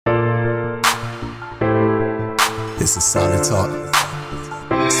This is solid talk.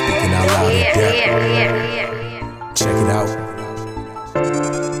 Speaking out loud in depth. Check it out.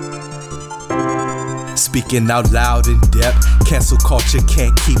 Speaking out loud in depth. Cancel culture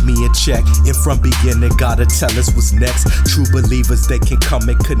can't keep me in check. And from beginning, gotta tell us what's next. True believers, they can come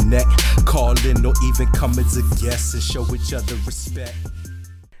and connect. Call in or even come as a guest and show each other respect.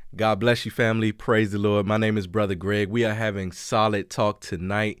 God bless you, family. Praise the Lord. My name is Brother Greg. We are having solid talk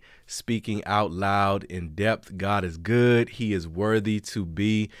tonight, speaking out loud in depth. God is good. He is worthy to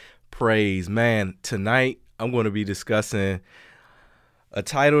be praised. Man, tonight I'm going to be discussing a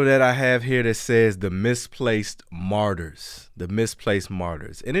title that I have here that says The Misplaced Martyrs. The Misplaced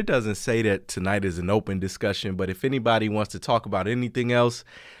Martyrs. And it doesn't say that tonight is an open discussion, but if anybody wants to talk about anything else,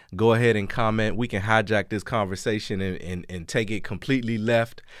 go ahead and comment. We can hijack this conversation and take it completely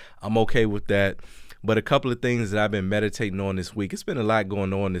left. I'm okay with that. But a couple of things that I've been meditating on this week. It's been a lot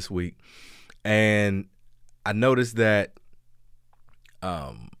going on this week. And I noticed that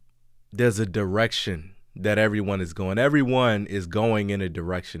there's a direction that everyone is going. Everyone is going in a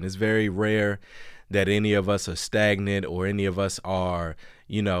direction. It's very rare that any of us are stagnant or any of us are,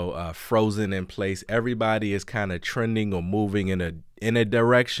 frozen in place. Everybody is kind of trending or moving in a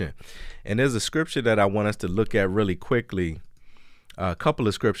direction. And there's a scripture that I want us to look at really quickly. A couple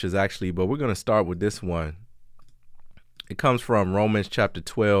of scriptures actually, but we're going to start with this one. It comes from Romans chapter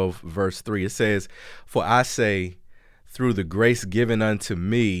 12, verse 3. It says, "For I say, through the grace given unto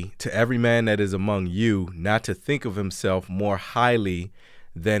me, to every man that is among you, not to think of himself more highly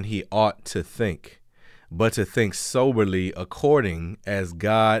than he ought to think, but to think soberly according as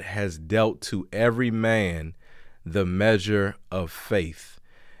God has dealt to every man the measure of faith."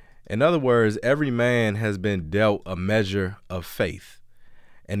 In other words, every man has been dealt a measure of faith.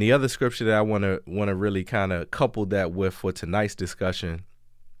 And the other scripture that I want to really kind of couple that with for tonight's discussion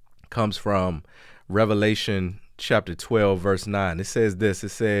comes from Revelation chapter 12, verse 9. It says this, it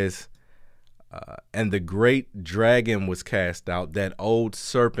says, "And the great dragon was cast out, that old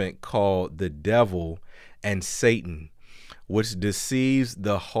serpent called the devil and Satan, which deceives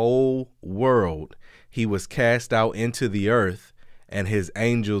the whole world. He was cast out into the earth, and his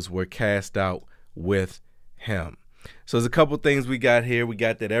angels were cast out with him." So there's a couple things we got here. We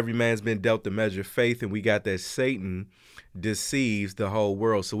got that every man's been dealt the measure of faith, and we got that Satan deceives the whole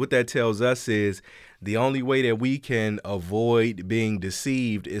world. So what that tells us is the only way that we can avoid being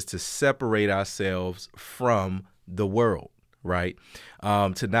deceived is to separate ourselves from the world, right?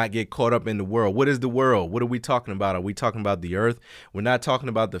 To not get caught up in the world. What is the world? What are we talking about? Are we talking about the earth? We're not talking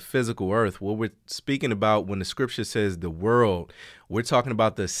about the physical earth. What we're speaking about when the scripture says the world, we're talking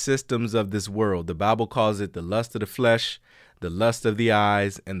about the systems of this world. The Bible calls it the lust of the flesh, the lust of the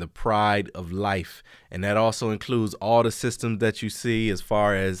eyes, and the pride of life. And that also includes all the systems that you see as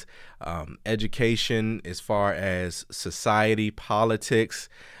far as education, as far as society, politics,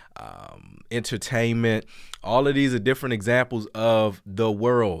 entertainment. All of these are different examples of the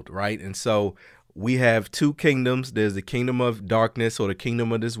world, right? And so we have two kingdoms. There's the kingdom of darkness, or the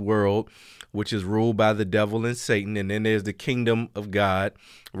kingdom of this world, which is ruled by the devil and Satan. And then there's the kingdom of God,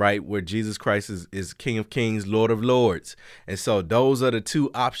 right, where Jesus Christ is King of Kings, Lord of Lords. And so those are the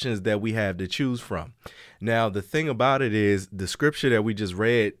two options that we have to choose from. Now, the thing about it is the scripture that we just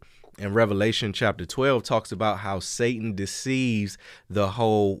read in Revelation chapter 12 talks about how Satan deceives the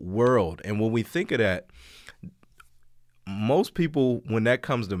whole world. And when we think of that, most people, when that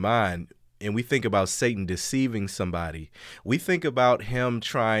comes to mind, and we think about Satan deceiving somebody, we think about him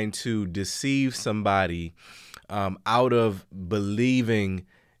trying to deceive somebody out of believing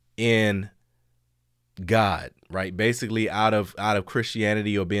in God, right? Basically out of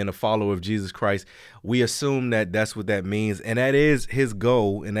Christianity or being a follower of Jesus Christ. We assume that that's what that means. And that is his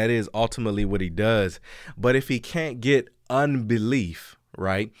goal. And that is ultimately what he does. But if he can't get unbelief,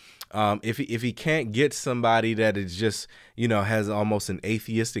 right? If he can't get somebody that is just, has almost an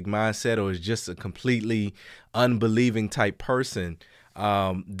atheistic mindset or is just a completely unbelieving type person,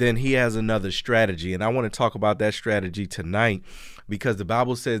 then he has another strategy. And I want to talk about that strategy tonight because the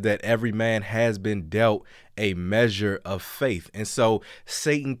Bible says that every man has been dealt a measure of faith. And so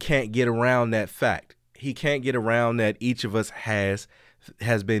Satan can't get around that fact. He can't get around that each of us has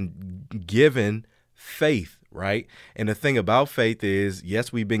been given faith. Right. And the thing about faith is,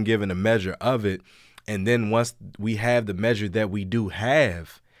 yes, we've been given a measure of it. And then once we have the measure that we do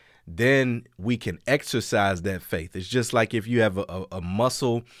have, then we can exercise that faith. It's just like if you have a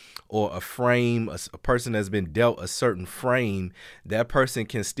muscle or a frame, a person that's been dealt a certain frame, that person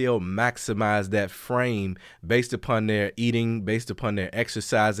can still maximize that frame based upon their eating, based upon their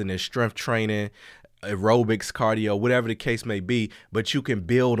exercise and their strength training, aerobics, cardio, whatever the case may be, but you can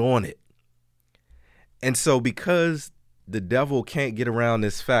build on it. And so because the devil can't get around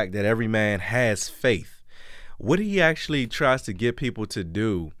this fact that every man has faith, what he actually tries to get people to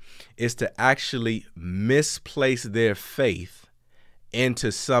do is to actually misplace their faith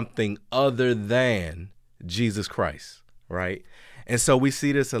into something other than Jesus Christ, right? And so we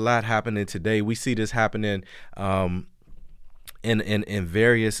see this a lot happening today. We see this happening in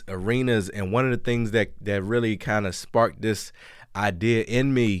various arenas. And one of the things that really kind of sparked this idea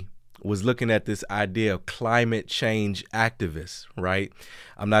in me was looking at this idea of climate change activists, right?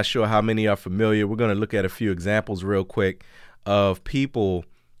 I'm not sure how many are familiar. We're going to look at a few examples real quick of people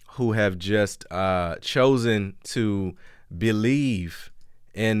who have just chosen to believe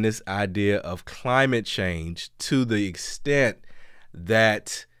in this idea of climate change to the extent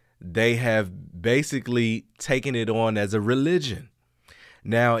that they have basically taken it on as a religion.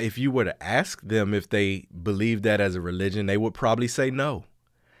 Now, if you were to ask them if they believe that as a religion, they would probably say no.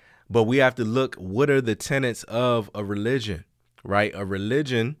 But we have to look, what are the tenets of a religion, right? A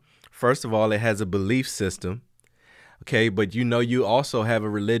religion, first of all, it has a belief system, okay? But you also have a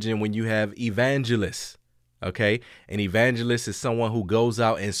religion when you have evangelists, okay? An evangelist is someone who goes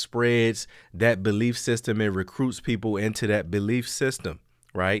out and spreads that belief system and recruits people into that belief system,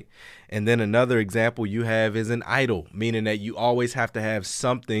 right? And then another example you have is an idol, meaning that you always have to have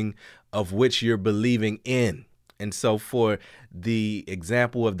something of which you're believing in. And so for the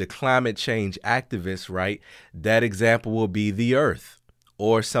example of the climate change activists, right, that example will be the earth,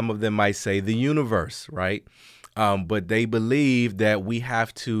 or some of them might say the universe, right? But they believe that we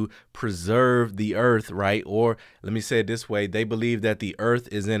have to preserve the earth, right? Or let me say it this way. They believe that the earth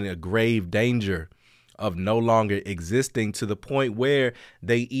is in a grave danger of no longer existing, to the point where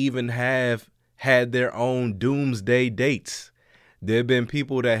they even have had their own doomsday dates. There have been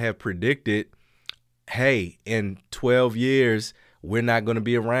people that have predicted, hey, in 12 years, we're not going to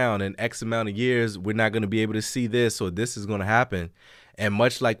be around. In X amount of years, we're not going to be able to see this, or this is going to happen. And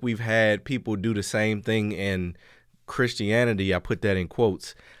much like we've had people do the same thing in Christianity, I put that in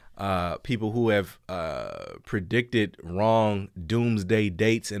quotes, people who have predicted wrong doomsday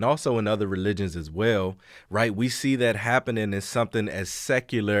dates, and also in other religions as well, right? We see that happening in something as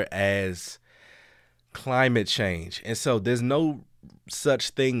secular as climate change. And so there's no such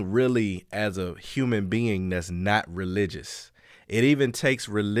thing really as a human being that's not religious. It even takes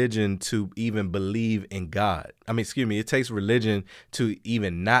religion to even believe in God. It takes religion to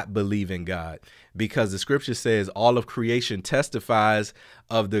even not believe in God, because the scripture says all of creation testifies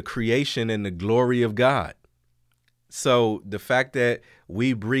of the creation and the glory of God. So the fact that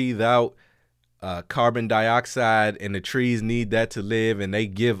we breathe out carbon dioxide and the trees need that to live, and they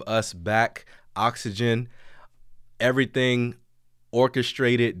give us back oxygen, everything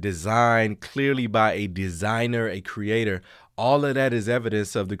orchestrated, designed clearly by a designer, a creator, all of that is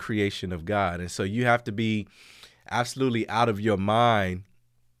evidence of the creation of God. And so you have to be absolutely out of your mind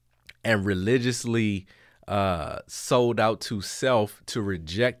and religiously sold out to self to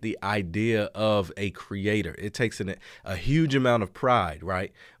reject the idea of a creator. It takes a huge amount of pride,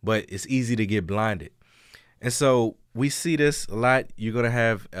 right? But it's easy to get blinded. And so we see this a lot. You're going to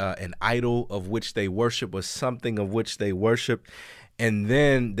have an idol of which they worship, or something of which they worship. And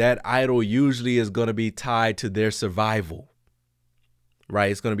then that idol usually is going to be tied to their survival,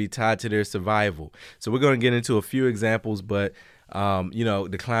 right? It's going to be tied to their survival. So we're going to get into a few examples, but,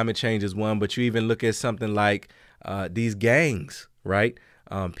 the climate change is one. But you even look at something like these gangs, right?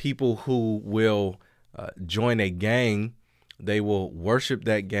 People who will join a gang, they will worship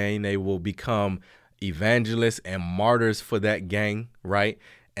that gang. They will become evangelists and martyrs for that gang, right?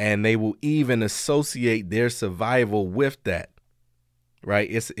 And they will even associate their survival with that.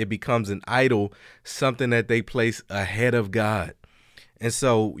 Right? It becomes an idol, something that they place ahead of God. And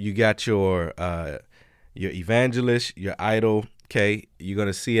so you got your evangelist, your idol, okay? You're going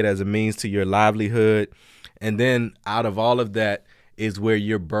to see it as a means to your livelihood. And then out of all of that is where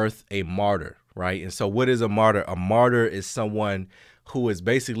you birth a martyr, right? And so what is a martyr? A martyr is someone who is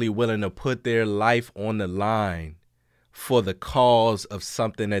basically willing to put their life on the line for the cause of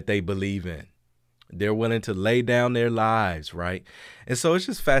something that they believe in. They're willing to lay down their lives, right? And so it's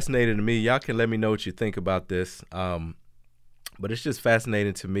just fascinating to me. Y'all can let me know what you think about this. But it's just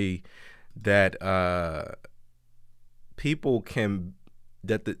fascinating to me that people can,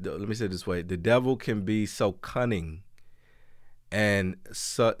 let me say it this way, the devil can be so cunning and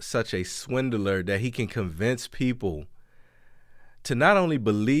such a swindler that he can convince people to not only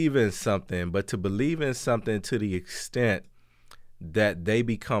believe in something, but to believe in something to the extent that they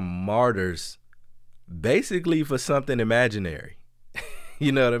become martyrs basically for something imaginary.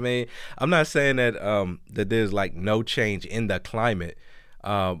 You know what I mean? I'm not saying that that there's like no change in the climate.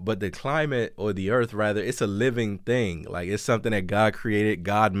 But the climate, or the earth rather, it's a living thing. Like, it's something that God created.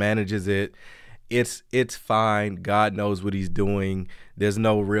 God manages it. It's fine. God knows what he's doing. There's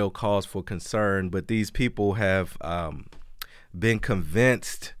no real cause for concern. But these people have been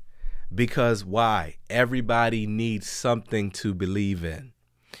convinced, because why? Everybody needs something to believe in.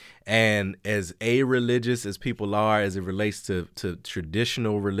 And as a-religious as people are, as it relates to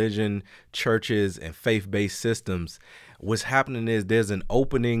traditional religion, churches, and faith-based systems, what's happening is there's an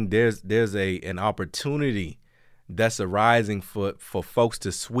opening, there's an opportunity that's arising for folks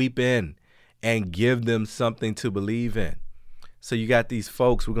to sweep in and give them something to believe in. So you got these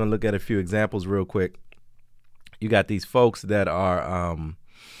folks, we're going to look at a few examples real quick. You got these folks that are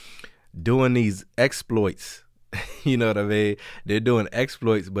doing these exploits. You know what I mean? They're doing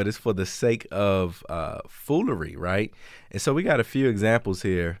exploits, but it's for the sake of foolery, right? And so we got a few examples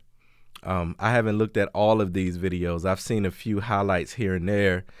here. I haven't looked at all of these videos. I've seen a few highlights here and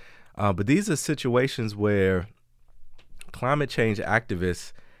there. But these are situations where climate change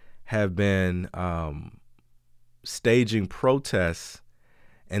activists have been staging protests,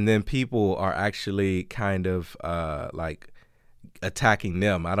 and then people are actually kind of like attacking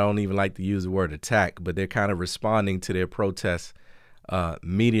them. I don't even like to use the word attack, but they're kind of responding to their protests,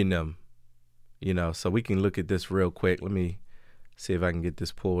 meeting them, you know. So we can look at this real quick. Let me see if I can get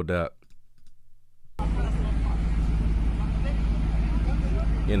this pulled up.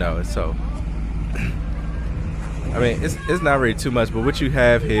 You know, and so, I mean, it's not really too much, but what you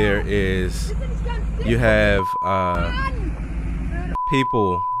have here is you have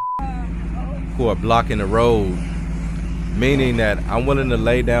people who are blocking the road, meaning that I'm willing to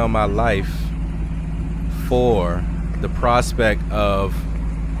lay down my life for the prospect of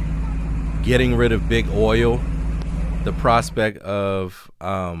getting rid of big oil, the prospect of,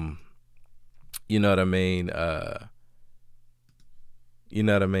 you know what I mean? You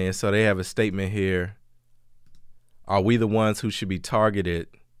know what I mean? So they have a statement here. Are we the ones who should be targeted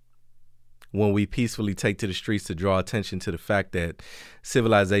when we peacefully take to the streets to draw attention to the fact that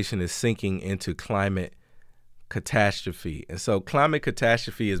civilization is sinking into climate catastrophe? And so climate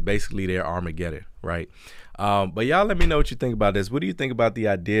catastrophe is basically their Armageddon, right? But y'all let me know what you think about this. What do you think about the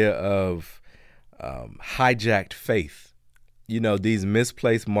idea of hijacked faith? You know, these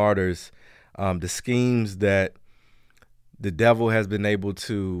misplaced martyrs, the schemes that the devil has been able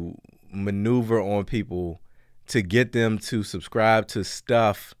to maneuver on people to get them to subscribe to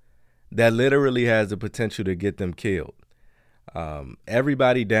stuff that literally has the potential to get them killed.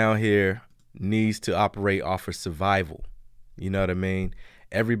 Everybody down here needs to operate off of survival. You know what I mean?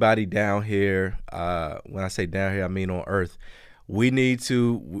 Everybody down here, when I say down here, I mean on earth,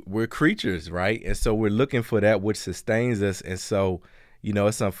 we're creatures, right? And so we're looking for that which sustains us. And so, you know,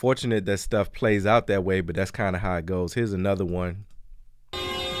 it's unfortunate that stuff plays out that way, but that's kind of how it goes. Here's another one.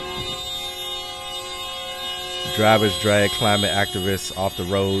 Drivers drag climate activists off the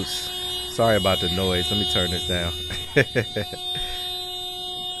roads. Sorry about the noise. Let me turn this down.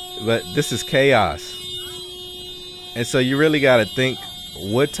 But this is chaos. And so you really got to think,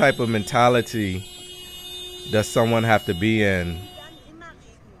 what type of mentality does someone have to be in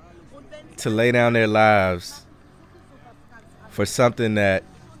to lay down their lives for something that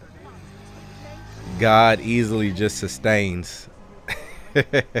God easily just sustains?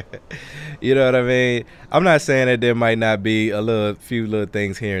 You know what I mean? I'm not saying that there might not be a few little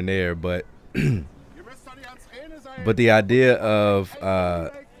things here and there, but but the idea of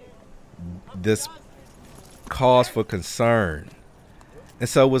this cause for concern. And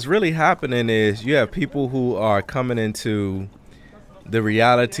so what's really happening is you have people who are coming into the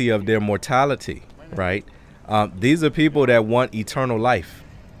reality of their mortality, right? These are people that want eternal life.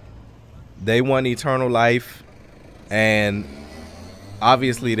 They want eternal life, and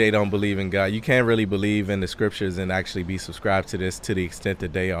obviously they don't believe in God. You can't really believe in the scriptures and actually be subscribed to this to the extent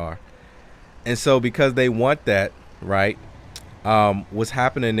that they are. And so because they want that, right, what's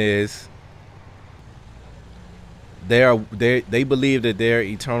happening is they believe that their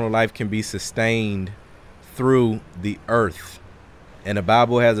eternal life can be sustained through the earth. And the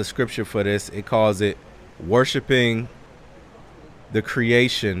Bible has a scripture for this. It calls it worshiping the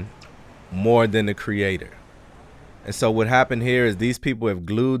creation more than the creator. And so what happened here is these people have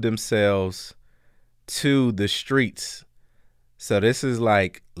glued themselves to the streets. So this is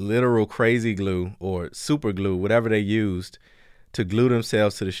like literal crazy glue or super glue, whatever they used to glue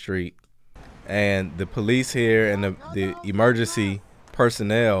themselves to the street. And the police here and the emergency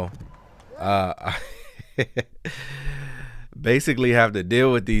personnel basically have to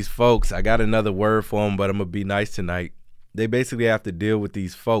deal with these folks. I got another word for them, but I'm going to be nice tonight. They basically have to deal with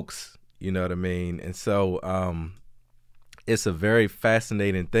these folks, you know what I mean? And so It's a very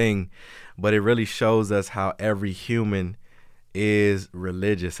fascinating thing, but it really shows us how every human is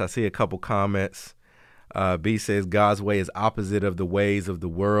religious. I see a couple comments. B says God's way is opposite of the ways of the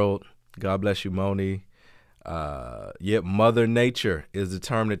world. God bless you, Moni. Yet Mother Nature is the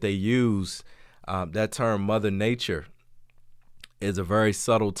term that they use. That term, Mother Nature, is a very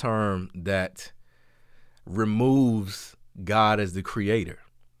subtle term that removes God as the creator.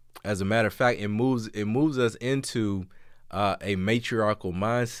 As a matter of fact, it moves us into a matriarchal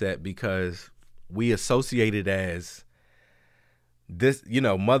mindset, because we associate it as this,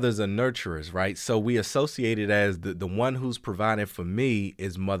 mothers are nurturers, right? So we associate it as the one who's providing for me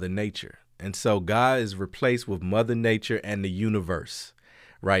is Mother Nature. And so God is replaced with Mother Nature and the universe,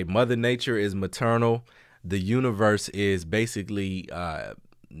 right? Mother Nature is maternal. The universe is basically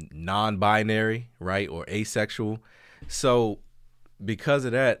non-binary, right? Or asexual. So because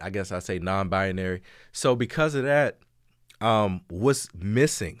of that, I guess I say non-binary. So because of that, what's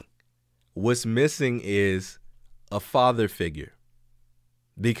missing? What's missing is a father figure.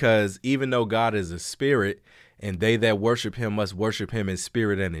 Because even though God is a spirit, and they that worship him must worship him in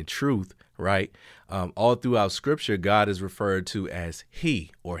spirit and in truth, right? All throughout scripture, God is referred to as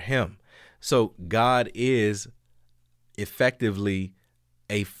he or him. So God is effectively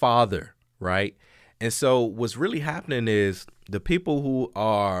a father, right? And so what's really happening is the people who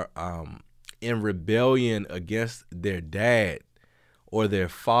are in rebellion against their dad or their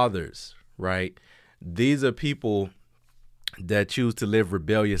fathers, right? These are people that choose to live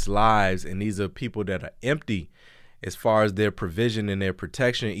rebellious lives, and these are people that are empty as far as their provision and their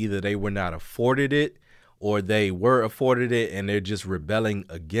protection. Either they were not afforded it, or they were afforded it and they're just rebelling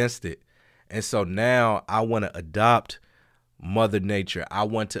against it. And so now I want to adopt Mother Nature. I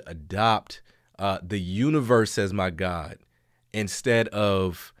want to adopt the universe as my God instead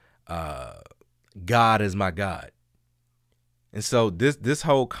of God as my God. And so this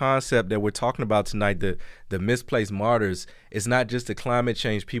whole concept that we're talking about tonight, the misplaced martyrs, is not just the climate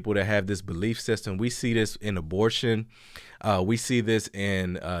change people that have this belief system. We see this in abortion. We see this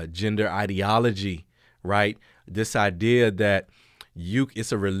in gender ideology, right? This idea that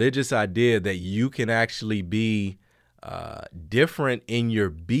it's a religious idea that you can actually be different in your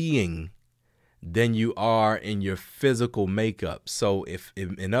being than you are in your physical makeup. So if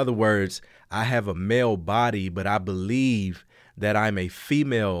in other words, I have a male body, but I believe that I'm a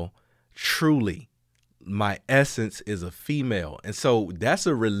female truly. My essence is a female. And so that's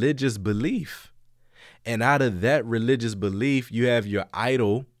a religious belief. And out of that religious belief, you have your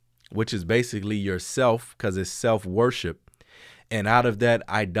idol, which is basically yourself, because it's self-worship. And out of that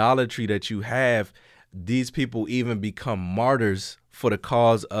idolatry that you have, these people even become martyrs for the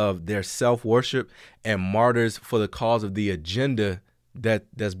cause of their self-worship and martyrs for the cause of the agenda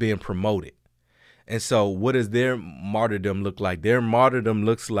that's being promoted. And so what does their martyrdom look like? Their martyrdom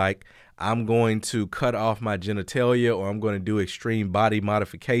looks like, I'm going to cut off my genitalia, or I'm going to do extreme body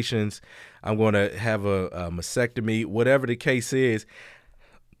modifications. I'm going to have a mastectomy, whatever the case is.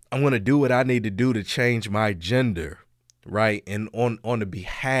 I'm going to do what I need to do to change my gender, right? And on the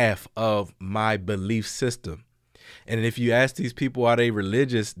behalf of my belief system. And if you ask these people, are they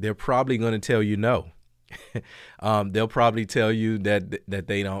religious? They're probably going to tell you no. They'll probably tell you that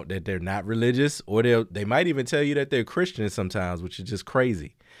they're not religious, or they might even tell you that they're Christians sometimes, which is just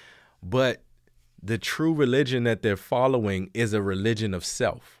crazy. But the true religion that they're following is a religion of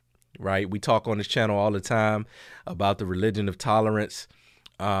self, right? We talk on this channel all the time about the religion of tolerance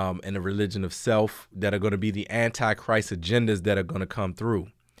and the religion of self that are going to be the antichrist agendas that are going to come through.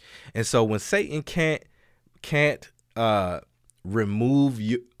 And so when Satan can't remove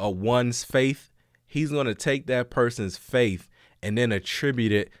one's faith, he's going to take that person's faith and then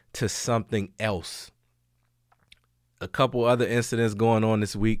attribute it to something else. A couple other incidents going on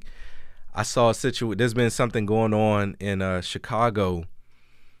this week. I saw a situation. There's been something going on in Chicago.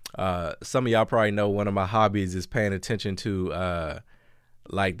 Some of y'all probably know one of my hobbies is paying attention to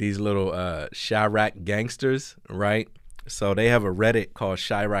like these little Chirac gangsters, right? So they have a Reddit called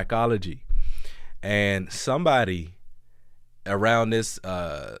Chiracology. And somebody around this,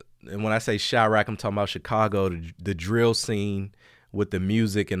 and when I say Chirac, I'm talking about Chicago, the drill scene with the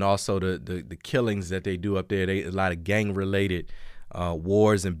music, and also the killings that they do up there. A lot of gang-related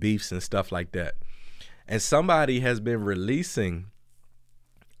wars and beefs and stuff like that. And somebody has been releasing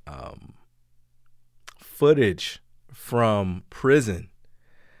footage from prison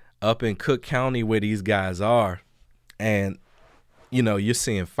up in Cook County where these guys are. And you're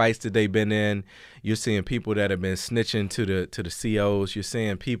seeing fights that they've been in. You're seeing people that have been snitching to the COs. You're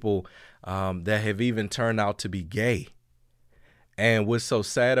seeing people that have even turned out to be gay. And what's so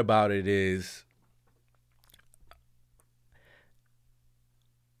sad about it is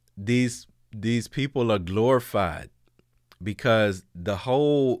these people are glorified because the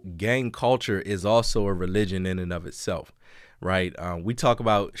whole gang culture is also a religion in and of itself, right? We talk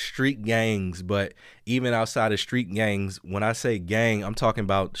about street gangs, but even outside of street gangs, when I say gang, I'm talking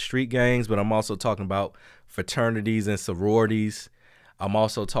about street gangs, but I'm also talking about fraternities and sororities. I'm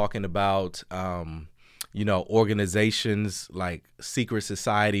also talking about, organizations like secret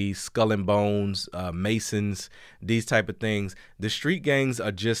societies, Skull and Bones, Masons, these type of things. The street gangs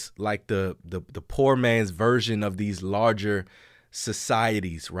are just like the poor man's version of these larger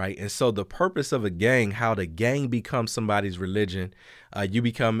societies, right? And so the purpose of a gang, how the gang becomes somebody's religion, you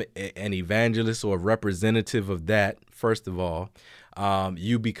become an evangelist or a representative of that, first of all.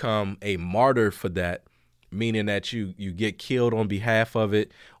 You become a martyr for that, meaning that you get killed on behalf of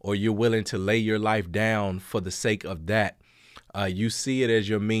it, or you're willing to lay your life down for the sake of that. You see it as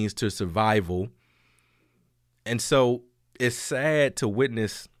your means to survival. And so it's sad to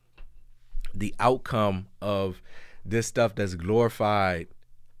witness the outcome of this stuff that's glorified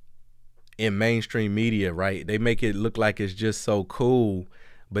in mainstream media, right? They make it look like it's just so cool.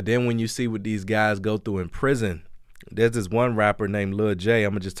 But then when you see what these guys go through in prison, there's this one rapper named Lil J.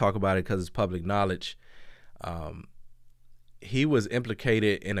 I'm going to just talk about it because it's public knowledge. He was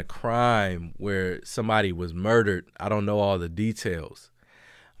implicated in a crime where somebody was murdered. I don't know all the details,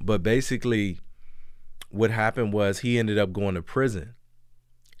 but basically what happened was he ended up going to prison.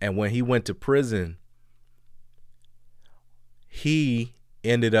 And when he went to prison, he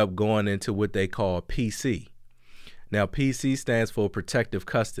ended up going into what they call PC. Now, PC stands for protective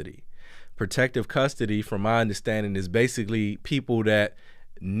custody. Protective custody, from my understanding, is basically people that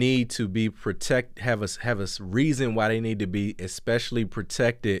need to be have a reason why they need to be especially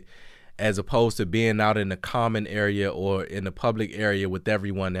protected, as opposed to being out in the common area or in the public area with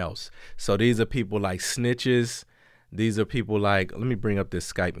everyone else. So these are people like snitches. These are people like, let me bring up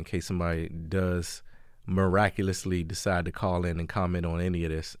this Skype in case somebody does miraculously decide to call in and comment on any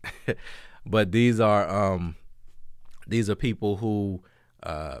of this. But these are people who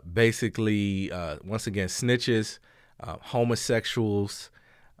basically, once again, snitches, homosexuals,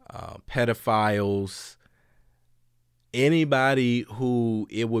 pedophiles, anybody who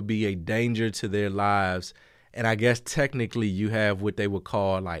it would be a danger to their lives. And I guess technically you have what they would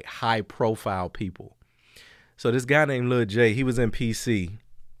call like high profile people. So this guy named Lil J, he was in PC,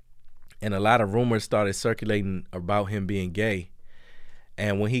 and a lot of rumors started circulating about him being gay.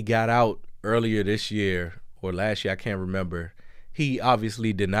 And when he got out earlier this year or last year, I can't remember, he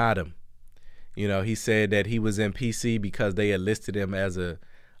obviously denied him. You know, he said that he was in PC because they had listed him as a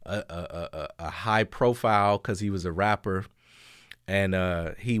high profile because he was a rapper,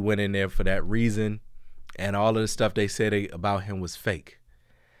 and he went in there for that reason, and all of the stuff they said about him was fake.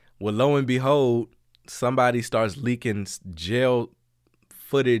 Well, lo and behold, somebody starts leaking jail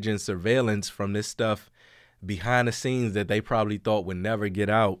footage and surveillance from this stuff behind the scenes that they probably thought would never get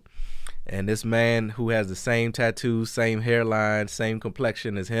out. And this man who has the same tattoos, same hairline, same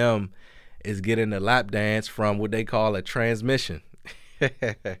complexion as him is getting a lap dance from what they call a transmission.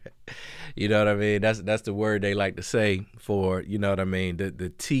 You know what I mean? That's the word they like to say for, you know what I mean,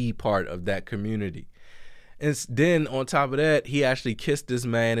 the T part of that community. And then on top of that, he actually kissed this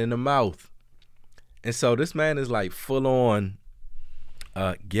man in the mouth. And so this man is like full on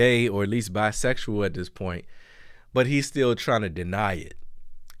gay, or at least bisexual at this point, but he's still trying to deny it.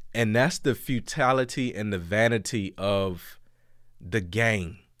 And that's the futility and the vanity of the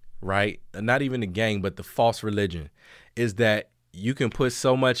gang, right? Not even the gang, but the false religion, is that you can put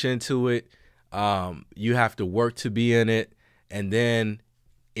so much into it. You have to work to be in it, and then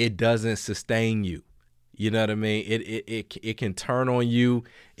it doesn't sustain you. You know what I mean? It can turn on you.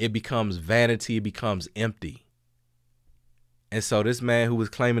 It becomes vanity. It becomes empty. And so this man who was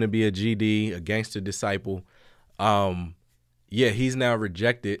claiming to be a GD, a gangster disciple, he's now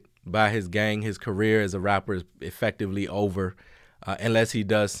rejected by his gang. His career as a rapper is effectively over, unless he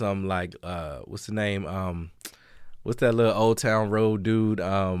does some like, what's the name? What's that little Old Town Road dude?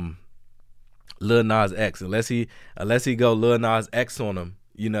 Lil Nas X. Unless he go Lil Nas X on him,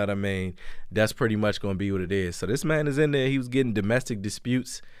 you know what I mean? That's pretty much going to be what it is. So this man is in there. He was getting domestic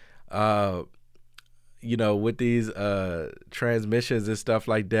disputes, with these transmissions and stuff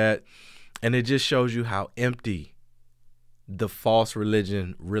like that. And it just shows you how empty the false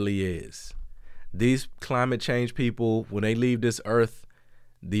religion really is. These climate change people, when they leave this earth,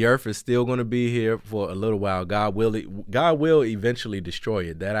 the earth is still going to be here for a little while. God will eventually destroy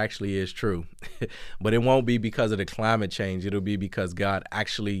it. That actually is true. But it won't be because of the climate change. It'll be because God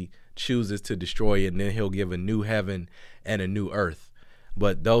actually chooses to destroy it, and then he'll give a new heaven and a new earth.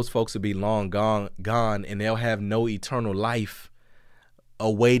 But those folks will be long gone, and they'll have no eternal life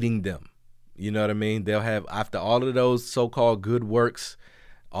awaiting them. You know what I mean? They'll have, after all of those so-called good works,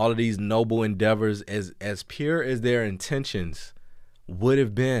 all of these noble endeavors, as pure as their intentions would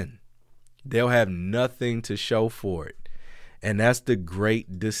have been, they'll have nothing to show for it. And that's the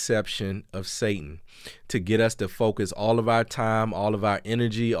great deception of Satan, to get us to focus all of our time, all of our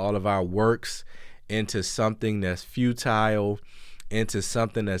energy, all of our works into something that's futile, into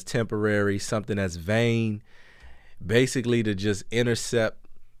something that's temporary, something that's vain, basically to just intercept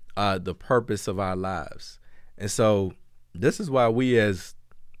the purpose of our lives. And so this is why we as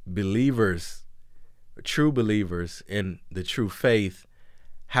believers, true believers in the true faith,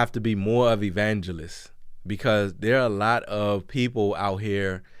 have to be more of evangelists, because there are a lot of people out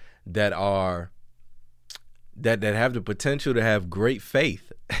here that have the potential to have great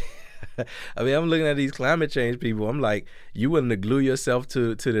faith. I mean, I'm looking at these climate change people. I'm like, you willing to glue yourself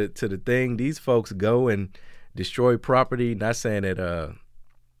to the thing? These folks go and destroy property. Not saying that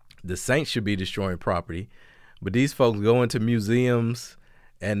the saints should be destroying property, but these folks go into museums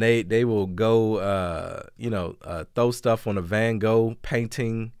and they will go throw stuff on a Van Gogh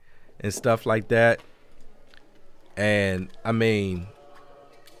painting and stuff like that. And I mean,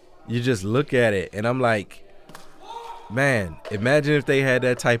 you just look at it and I'm like, man, imagine if they had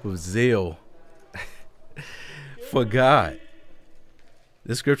that type of zeal for God.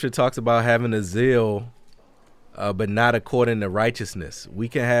 The scripture talks about having a zeal, but not according to righteousness. We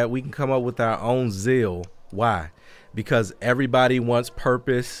can come up with our own zeal. Why? Because everybody wants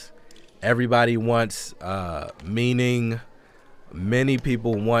purpose. Everybody wants meaning. Many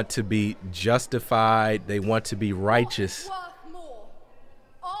people want to be justified. They want to be righteous. Worth more,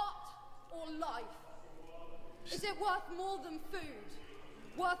 art or life? Is it worth more than food?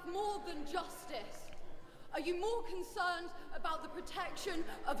 Worth more than justice? Are you more concerned about the protection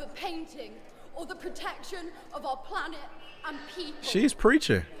of a painting or the protection of our planet and people? She's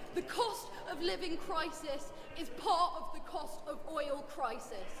preaching. The cost of living crisis is part of the cost of oil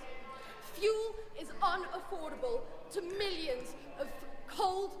crisis. Fuel is unaffordable to millions of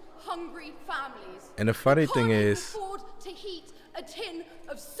cold, hungry families. And the funny thing is, afford to heat a tin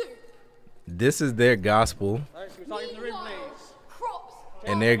of soup. This is their gospel, Meanwhile, crops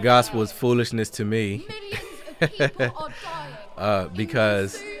and their gospel is foolishness to me. Millions of people are dying.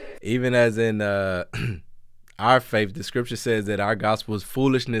 Because even as in our faith, the scripture says that our gospel is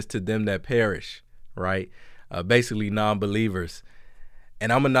foolishness to them that perish, right? Basically non-believers.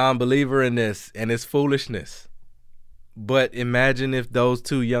 And I'm a non-believer in this, and it's foolishness. But imagine if those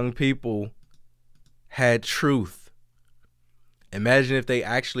two young people had truth. Imagine if they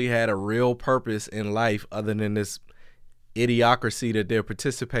actually had a real purpose in life other than this idiocracy that they're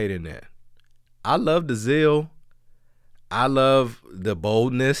participating in. I love the zeal. I love the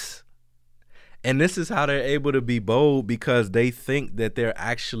boldness. And this is how they're able to be bold, because they think that they're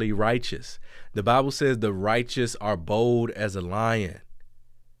actually righteous. The Bible says the righteous are bold as a lion.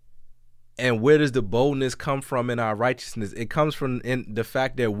 And where does the boldness come from in our righteousness? It comes from in the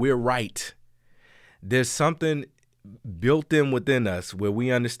fact that we're right. There's something built in within us where we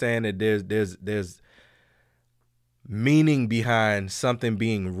understand that there's meaning behind something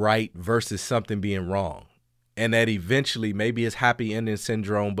being right versus something being wrong. And that eventually, maybe it's happy ending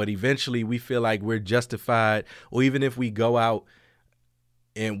syndrome, but eventually we feel like we're justified. Or even if we go out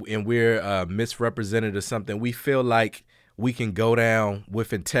and we're misrepresented or something, we feel like we can go down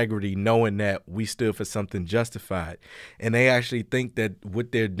with integrity knowing that we stood for something justified. And they actually think that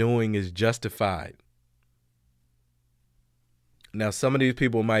what they're doing is justified. Now, some of these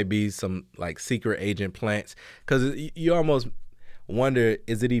people might be some like secret agent plants, because you almost wonder,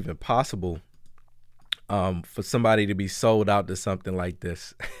 is it even possible for somebody to be sold out to something like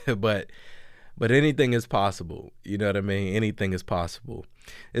this? But anything is possible. You know what I mean? Anything is possible.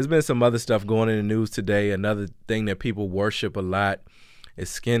 There's been some other stuff going in the news today. Another thing that people worship a lot is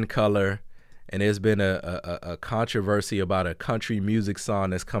skin color. And there's been a controversy about a country music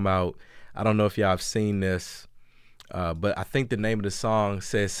song that's come out. I don't know if y'all have seen this, but I think the name of the song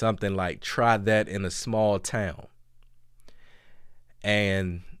says something like, "Try that in a small town."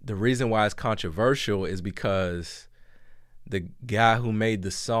 And the reason why it's controversial is because the guy who made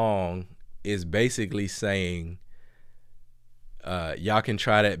the song is basically saying, y'all can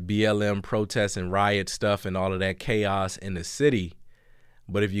try that BLM protest and riot stuff and all of that chaos in the city,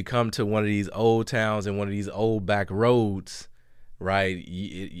 but if you come to one of these old towns and one of these old back roads, right,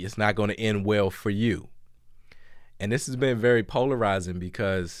 it's not going to end well for you. And this has been very polarizing,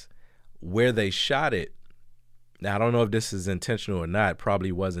 because where they shot it, now I don't know if this is intentional or not,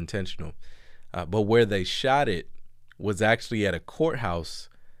 probably was intentional, but where they shot it was actually at a courthouse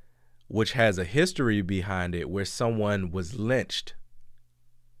which has a history behind it where someone was lynched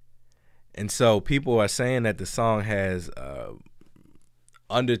And so people are saying that the song has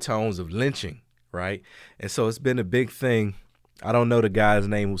undertones of lynching, right? And so it's been a big thing. I don't know the guy's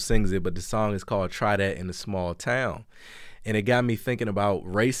name who sings it, but the song is called Try That in a Small Town. And it got me thinking about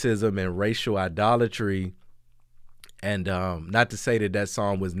racism and racial idolatry. And not to say that that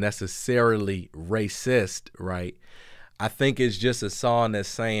song was necessarily racist, right? I think it's just a song that's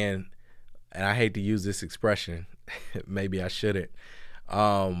saying, and I hate to use this expression, maybe I shouldn't.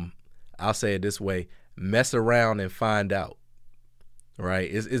 I'll say it this way: mess around and find out. Right?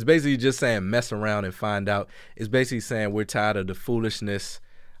 It's basically just saying mess around and find out. It's basically saying we're tired of the foolishness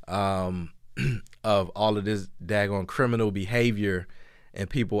of all of this daggone criminal behavior and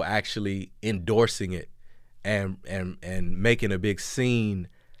people actually endorsing it and making a big scene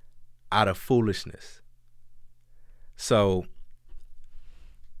out of foolishness. So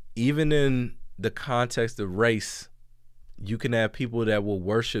even in the context of race, you can have people that will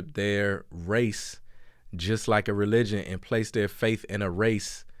worship their race just like a religion and place their faith in a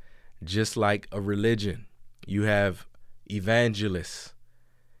race just like a religion. You have evangelists.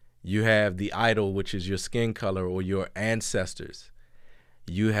 You have the idol, which is your skin color or your ancestors.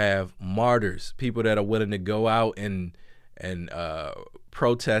 You have martyrs, people that are willing to go out and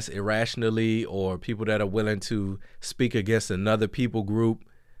protest irrationally, or people that are willing to speak against another people group.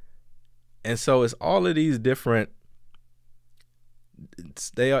 And so it's all of these different,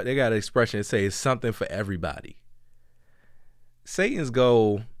 they got an expression that says something for everybody. Satan's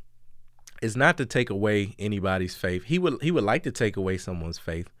goal is not to take away anybody's faith. He would like to take away someone's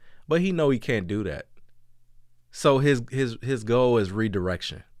faith, but he know he can't do that. So his goal is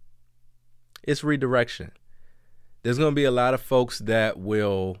redirection. It's redirection. There's going to be a lot of folks that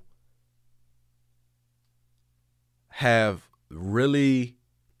will have really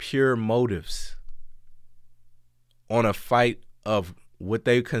pure motives on a fight of what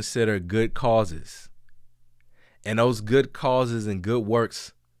they consider good causes. And those good causes and good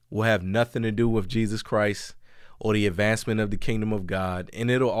works will have nothing to do with Jesus Christ or the advancement of the kingdom of God.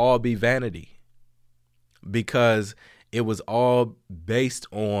 And it'll all be vanity, because it was all based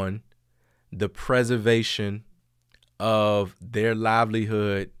on the preservation of their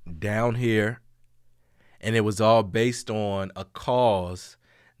livelihood down here. And it was all based on a cause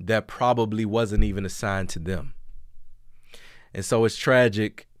that probably wasn't even assigned to them. And so it's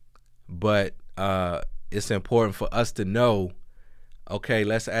tragic, but it's important for us to know, okay,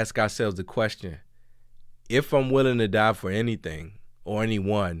 let's ask ourselves the question: if I'm willing to die for anything or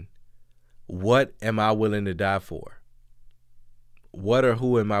anyone, what am I willing to die for? What or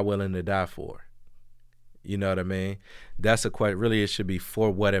who am I willing to die for? You know what I mean? That's a question. Really, it should be, for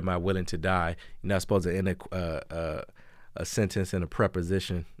what am I willing to die? You're not supposed to end a sentence in a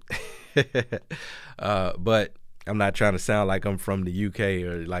preposition. But I'm not trying to sound like I'm from the UK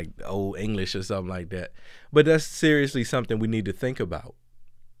or like old English or something like that. But that's seriously something we need to think about.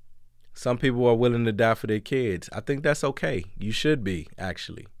 Some people are willing to die for their kids. I think that's okay. You should be,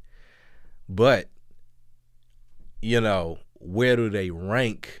 actually. But, you know, where do they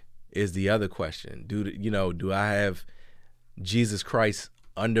rank is the other question. Do I have Jesus Christ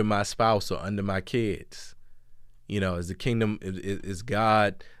under my spouse or under my kids? You know, is the kingdom, is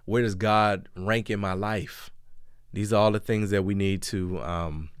God, where does God rank in my life? These are all the things that we need to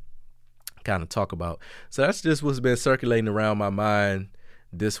kind of talk about. So that's just what's been circulating around my mind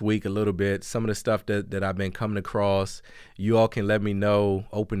this week a little bit. Some of the stuff that I've been coming across. You all can let me know,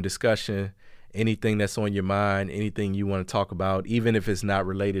 open discussion, anything that's on your mind, anything you want to talk about, even if it's not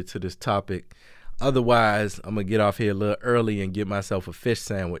related to this topic. Otherwise, I'm going to get off here a little early and get myself a fish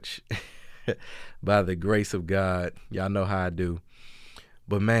sandwich by the grace of God. Y'all know how I do.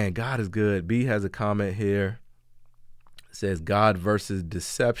 But man, God is good. B has a comment here. It says, God versus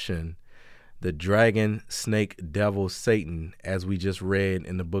deception, the dragon, snake, devil, Satan, as we just read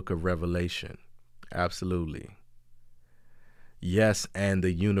in the book of Revelation. Absolutely. Yes, and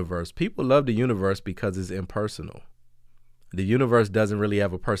the universe. People love the universe because it's impersonal. The universe doesn't really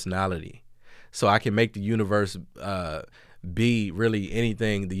have a personality. So I can make the universe be really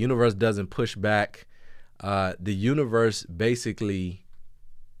anything. The universe doesn't push back. The universe basically,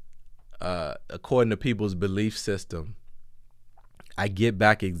 according to people's belief system, I get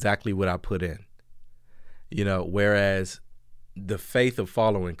back exactly what I put in. You know, whereas the faith of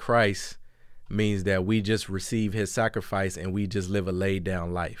following Christ means that we just receive his sacrifice and we just live a laid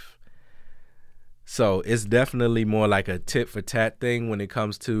down life. So it's definitely more like a tit for tat thing when it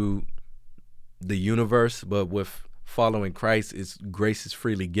comes to the universe, but with following Christ, it's grace is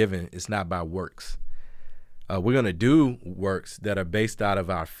freely given. It's not by works. We're going to do works that are based out of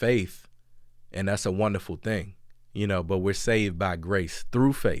our faith, and that's a wonderful thing, you know, but we're saved by grace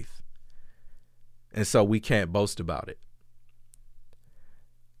through faith. And so we can't boast about it.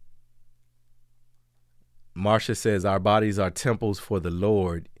 Marcia says, our bodies are temples for the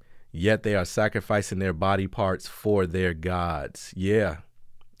Lord, yet they are sacrificing their body parts for their gods. Yeah,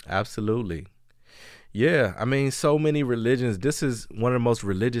 absolutely. Yeah, I mean, so many religions. This is one of the most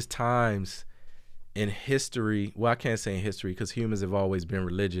religious times in history. Well, I can't say in history because humans have always been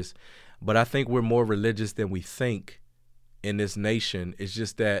religious, but I think we're more religious than we think in this nation. It's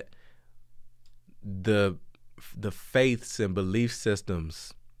just that the faiths and belief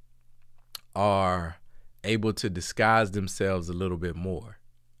systems are able to disguise themselves a little bit more,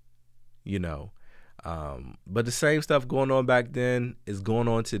 you know. But the same stuff going on back then is going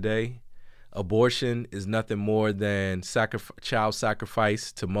on today. Abortion is nothing more than child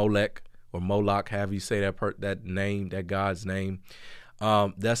sacrifice to Molech or Moloch, however you say that name, that God's name.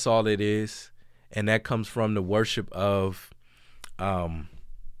 That's all it is, and that comes from the worship of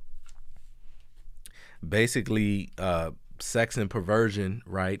basically sex and perversion,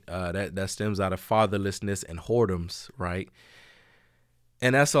 right? That stems out of fatherlessness and whoredoms, right?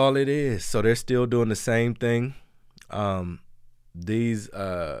 And that's all it is. So they're still doing the same thing. These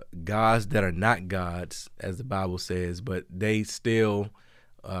gods that are not gods, as the Bible says, but they still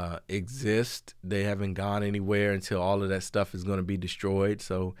exist. They haven't gone anywhere until all of that stuff is going to be destroyed.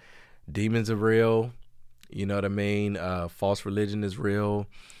 So demons are real. You know what I mean? False religion is real.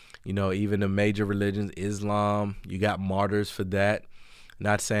 You know, even the major religions, Islam, you got martyrs for that.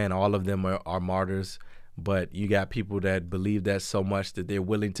 Not saying all of them are martyrs, but you got people that believe that so much that they're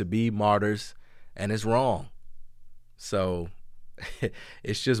willing to be martyrs, and it's wrong. So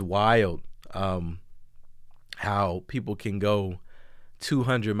it's just wild how people can go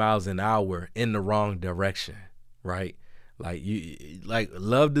 200 miles an hour in the wrong direction, right? Like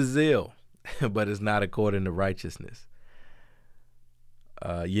love the zeal, but it's not according to righteousness.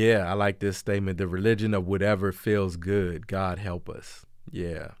 Yeah, I like this statement. The religion of whatever feels good. God help us.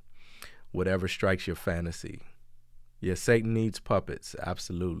 Yeah. Whatever strikes your fantasy. Yeah, Satan needs puppets.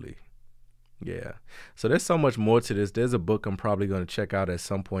 Absolutely. Yeah. So there's so much more to this. There's a book I'm probably going to check out at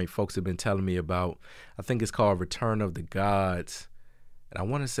some point. Folks have been telling me about. I think it's called Return of the Gods. And I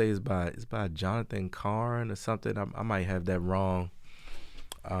want to say it's by Jonathan Carn or something. I might have that wrong.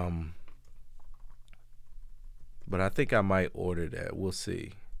 But I think I might order that. We'll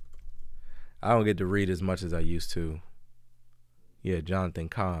see. I don't get to read as much as I used to. Yeah, Jonathan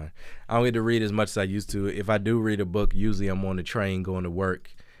Carn. I don't get to read as much as I used to. If I do read a book, usually I'm on the train going to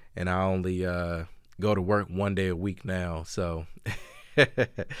work, and I only go to work one day a week now. So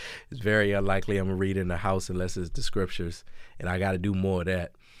it's very unlikely I'm going to read in the house unless it's the scriptures, and I got to do more of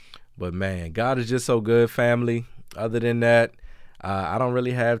that. But, man, God is just so good, family. Other than that, I don't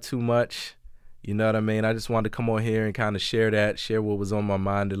really have too much. You know what I mean? I just wanted to come on here and kind of share what was on my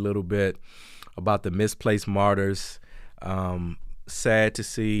mind a little bit about the Misplaced Martyrs. Sad to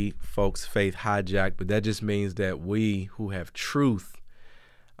see folks' faith hijacked, but that just means that we who have truth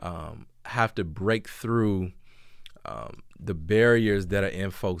have to break through the barriers that are in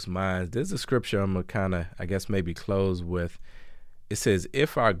folks' minds. There's a scripture I'm going to kind of, I guess, maybe close with. It says,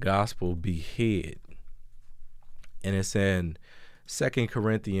 if our gospel be hid, and it's in 2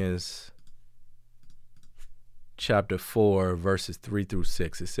 Corinthians chapter 4, verses 3 through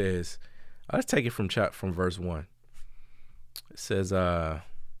 6. It says, let's take it from verse 1. It says,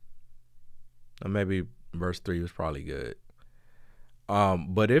 maybe verse 3 was probably good.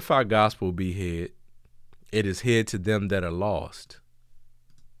 But if our gospel be hid, it is hid to them that are lost,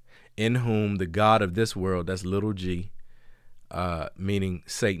 in whom the God of this world, that's little g, meaning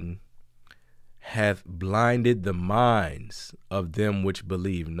Satan, hath blinded the minds of them which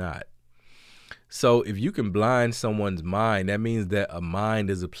believe not. So if you can blind someone's mind, that means that a mind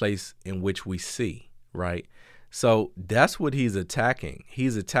is a place in which we see, right? So that's what he's attacking.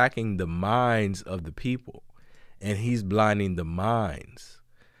 He's attacking the minds of the people, and he's blinding the minds.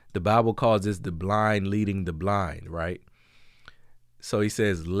 The Bible calls this the blind leading the blind, right? So he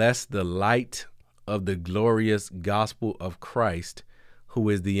says, lest the light of the glorious gospel of Christ, who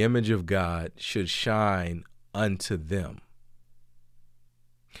is the image of God, should shine unto them.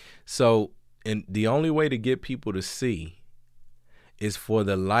 So, and the only way to get people to see is for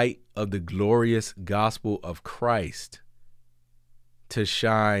the light of the glorious gospel of Christ to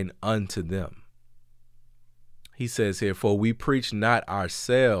shine unto them. He says here, for we preach not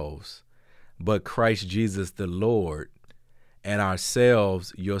ourselves, but Christ Jesus the Lord, and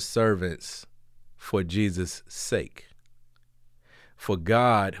ourselves your servants for Jesus' sake. For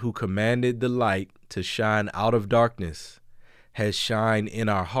God, who commanded the light to shine out of darkness, has shined in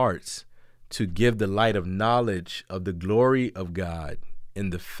our hearts to give the light of knowledge of the glory of God in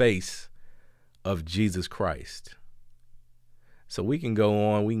the face of Jesus Christ. So we can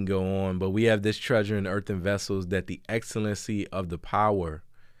go on, but we have this treasure in earthen vessels, that the excellency of the power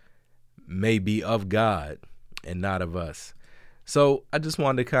may be of God and not of us. So I just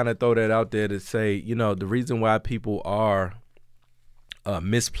wanted to kind of throw that out there to say, the reason why people are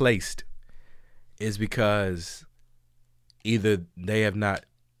misplaced is because either they have not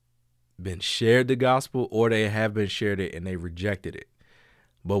been shared the gospel, or they have been shared it and they rejected it.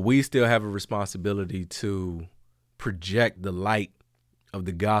 But we still have a responsibility to project the light of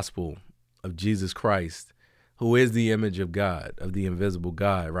the gospel of Jesus Christ, who is the image of God, of the invisible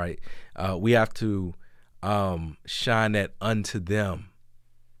God, right? We have to shine that unto them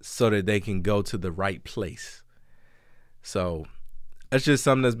so that they can go to the right place. So that's just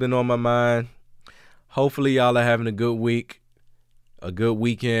something that's been on my mind. Hopefully y'all are having a good week, a good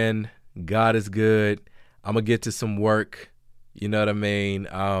weekend. God is good. I'm going to get to some work. You know what I mean?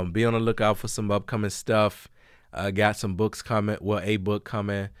 Be on the lookout for some upcoming stuff. Got some books coming. Well, a book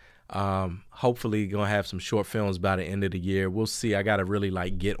coming. Hopefully going to have some short films by the end of the year. We'll see. I got to really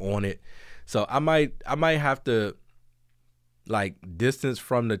get on it. So I might have to distance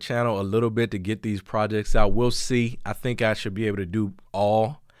from the channel a little bit to get these projects out. We'll see. I think I should be able to do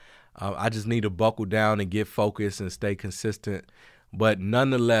all. I just need to buckle down and get focused and stay consistent. But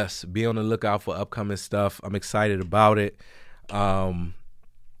nonetheless, be on the lookout for upcoming stuff. I'm excited about it. God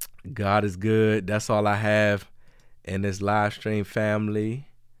is good. That's all I have in this live stream, family.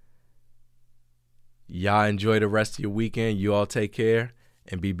 Y'all enjoy the rest of your weekend. You all take care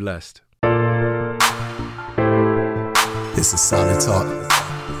and be blessed. This is Solid Talk.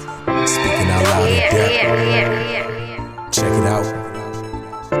 Speaking out loud in depth. Check it out.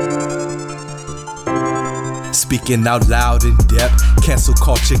 Speaking out loud in depth. Cancel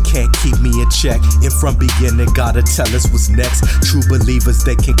culture can't keep me in check. And from beginning, gotta tell us what's next. True believers,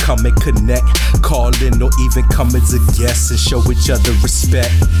 they can come and connect. Call in or even come as a guest and show each other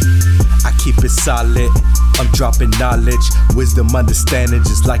respect. I keep it solid. I'm dropping knowledge, wisdom, understanding,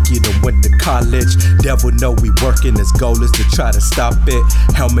 just like you done went to college. Devil know we working, his goal is to try to stop it.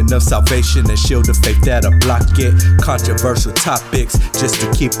 Helmet of salvation and shield of faith that'll block it. Controversial topics, just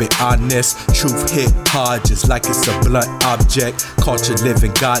to keep it honest. Truth hit hard, just like it's a blunt object. Culture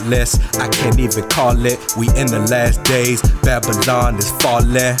living godless, I can't even call it. We in the last days, Babylon is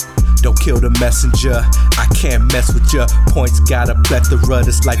falling. Don't kill the messenger, I can't mess with ya. Points got a plethora,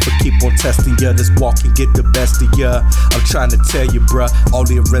 this life will keep on testing ya. This walk can get the best of ya. I'm trying to tell you, bruh,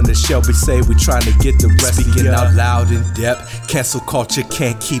 only a remnant shall be saved. We trying to get the rest of ya. Speaking out loud in depth, cancel culture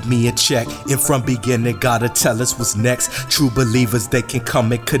can't keep me in check. And from beginning, gotta tell us what's next. True believers, they can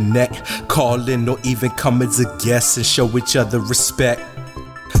come and connect. Call in or even come as a guest and show each other respect.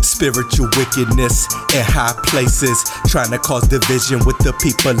 Spiritual wickedness in high places, trying to cause division with the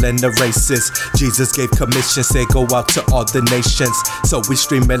people and the races. Jesus gave commission, say go out to all the nations. So we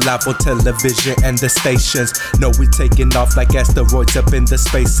streaming live on television and the stations. No, we taking off like asteroids up in the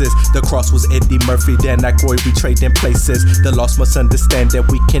spaces. The cross was Eddie Murphy, Dan Aykroyd, we trading places. The lost must understand that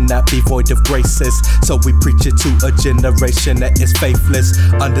we cannot be void of graces. So we preach it to a generation that is faithless.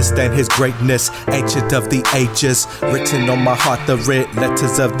 Understand his greatness, ancient of the ages. Written on my heart, the red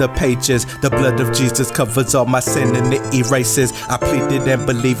letters of the pages. The blood of Jesus covers all my sin and it erases. I plead it and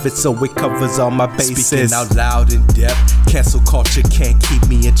believe it, so it covers all my bases. Speaking out loud in depth, cancel culture can't keep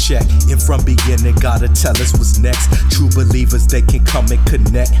me in check. And from beginning, gotta tell us what's next. True believers, they can come and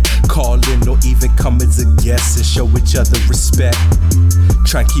connect. Call in or even come as a guest and show each other respect.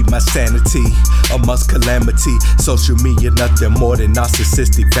 Try and keep my sanity amongst calamity. Social media, nothing more than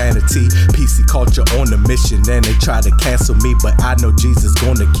narcissistic vanity. PC culture on a mission and they try to cancel me, but I know Jesus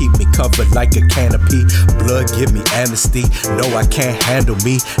gonna keep me covered like a canopy. Blood give me amnesty. No, I can't handle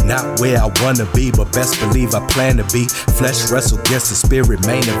me. Not where I wanna be, but best believe I plan to be. Flesh wrestle against the spirit,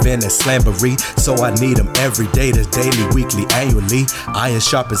 main event and slambery. So I need them every day, that's daily, weekly, annually. Iron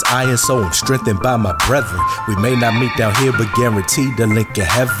sharp as iron, so I'm strengthened by my brethren. We may not meet down here, but guaranteed to link in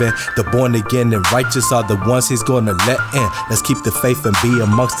heaven. The born again and righteous are the ones he's gonna let in. Let's keep the faith and be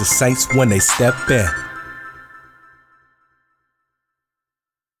amongst the saints when they step in.